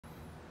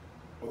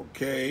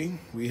Okay,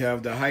 we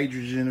have the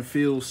hydrogen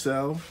fuel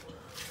cell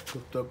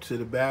hooked up to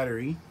the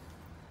battery.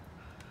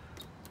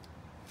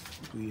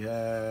 We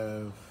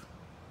have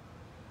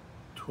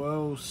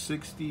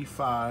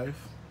 1265.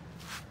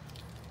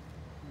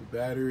 The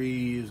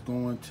battery is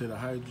going to the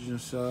hydrogen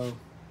cell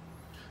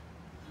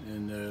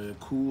and the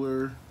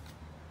cooler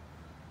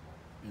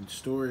and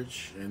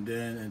storage, and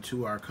then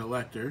into our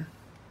collector.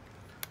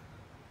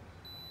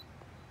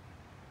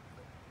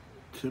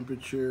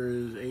 Temperature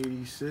is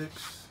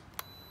 86,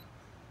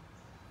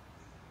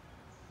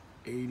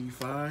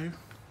 85,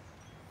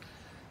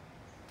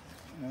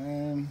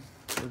 and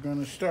we're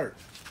gonna start.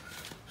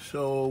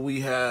 So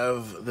we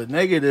have the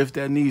negative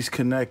that needs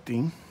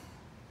connecting.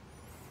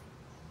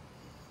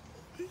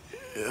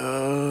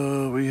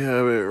 We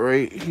have it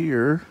right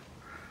here.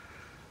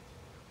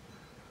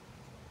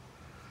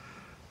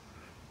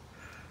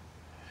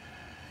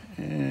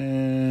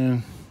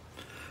 And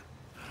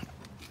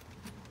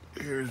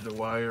here's the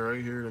wire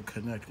right here to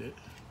connect it.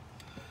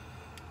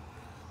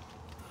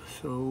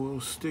 So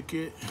we'll stick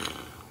it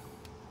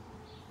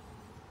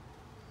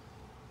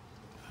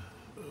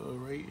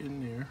right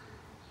in there.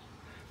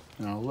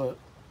 Now look.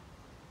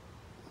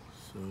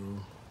 So,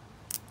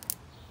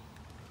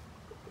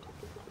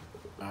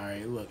 all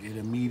right, look, it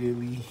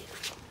immediately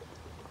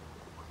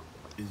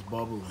is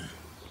bubbling.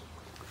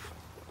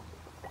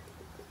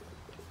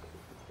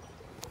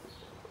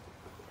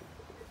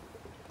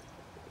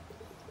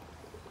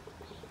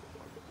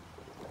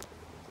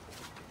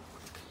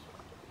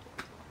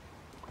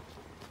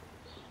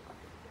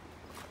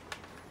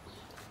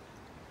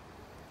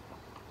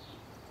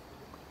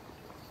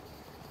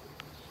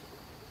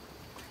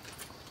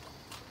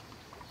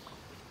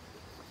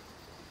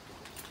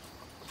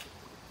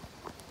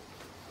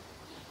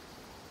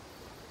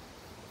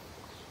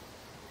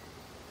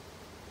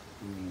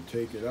 We're going to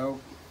take it out.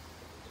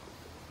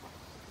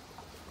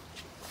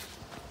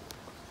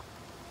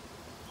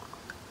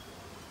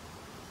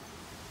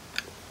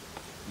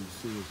 You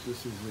see if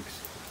this is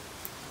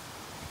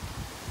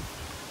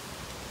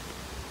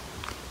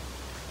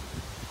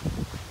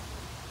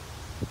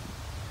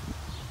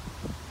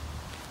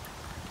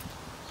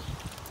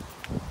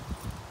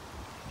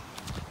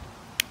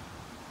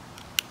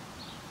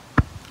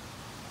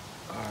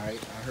all right,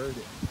 I heard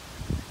it.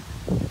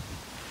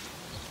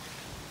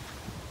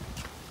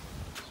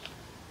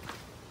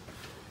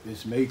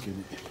 It's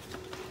making it.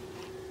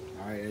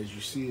 All right, as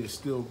you see, it's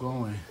still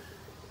going.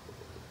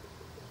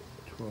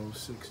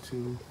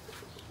 1262.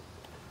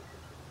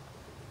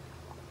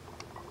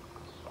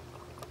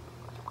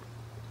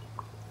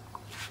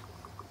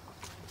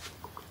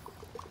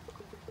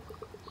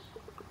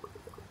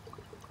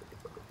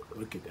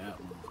 Look at that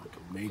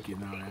motherfucker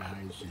making all that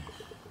hydrogen.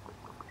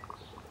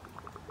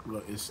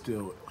 Look, it's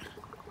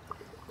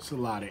a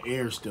lot of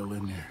air still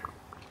in there.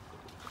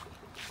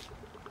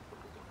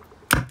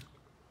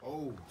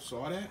 Oh,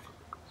 saw that?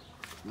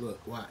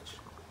 Look, watch.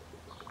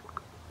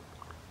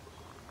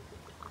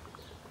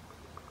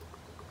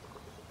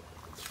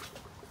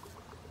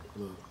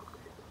 Look,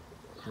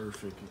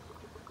 perfect.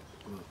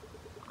 Look.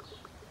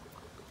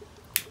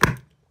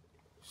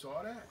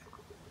 Saw that?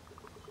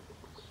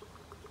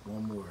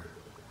 One more.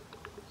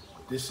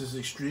 This is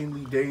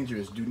extremely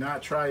dangerous. Do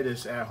not try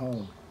this at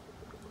home.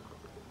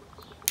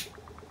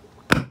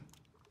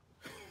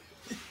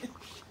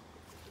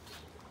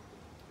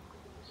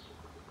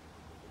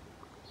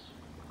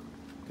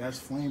 That's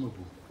flammable.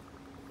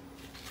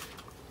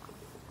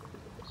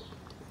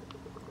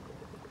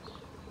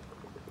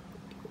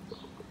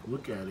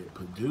 Look at it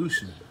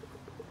producing.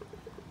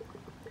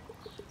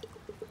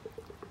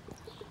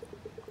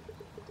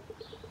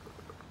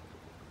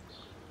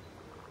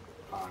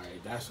 All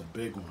right, that's a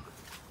big one.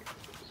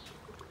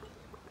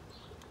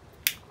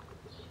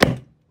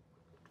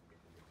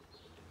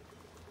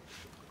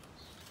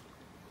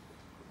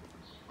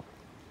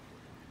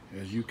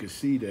 As you can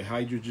see, the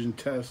hydrogen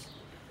test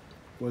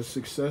was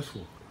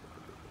successful.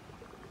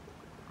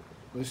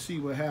 Let's see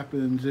what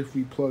happens if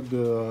we plug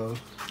a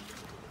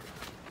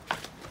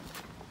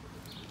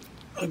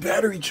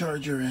battery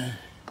charger in.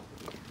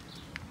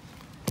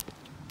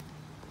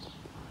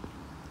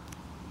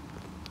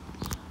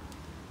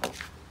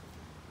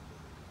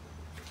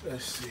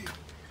 Let's see.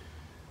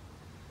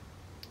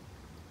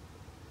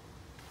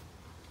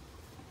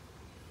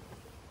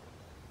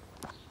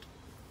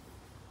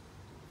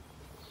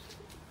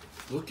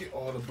 Look at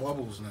all the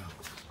bubbles now.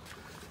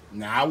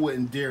 Now I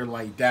wouldn't dare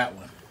light that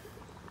one.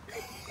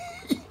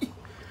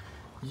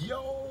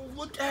 Yo,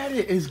 look at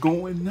it. It's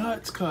going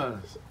nuts,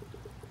 cuz.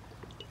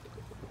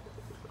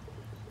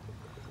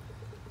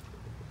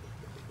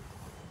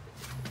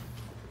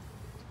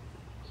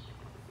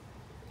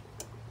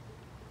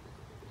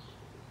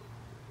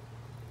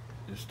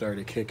 It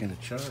started kicking the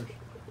charge.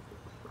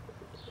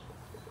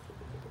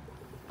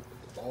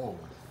 Oh,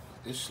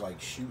 it's like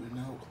shooting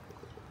out.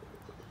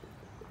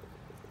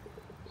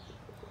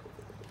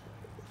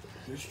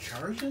 It's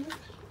charging it?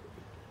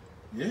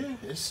 Yeah,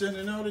 it's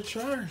sending out a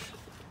charge.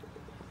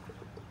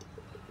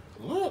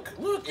 Look,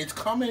 it's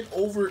coming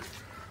over.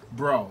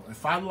 Bro,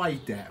 if I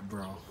light that,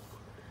 bro,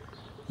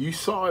 You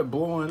saw it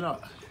blowing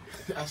up.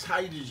 That's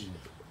hydrogen.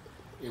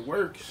 It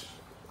works.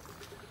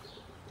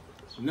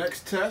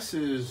 Next test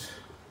is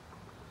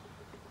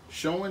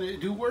showing it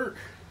do work.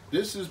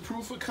 This is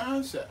proof of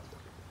concept.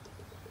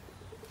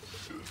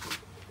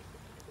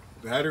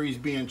 Battery's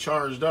being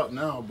charged up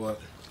now,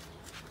 but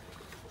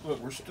look,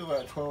 we're still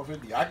at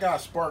 1250. I got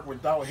spark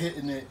without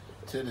hitting it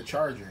to the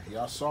charger.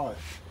 Y'all saw it.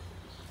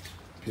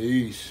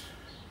 Peace.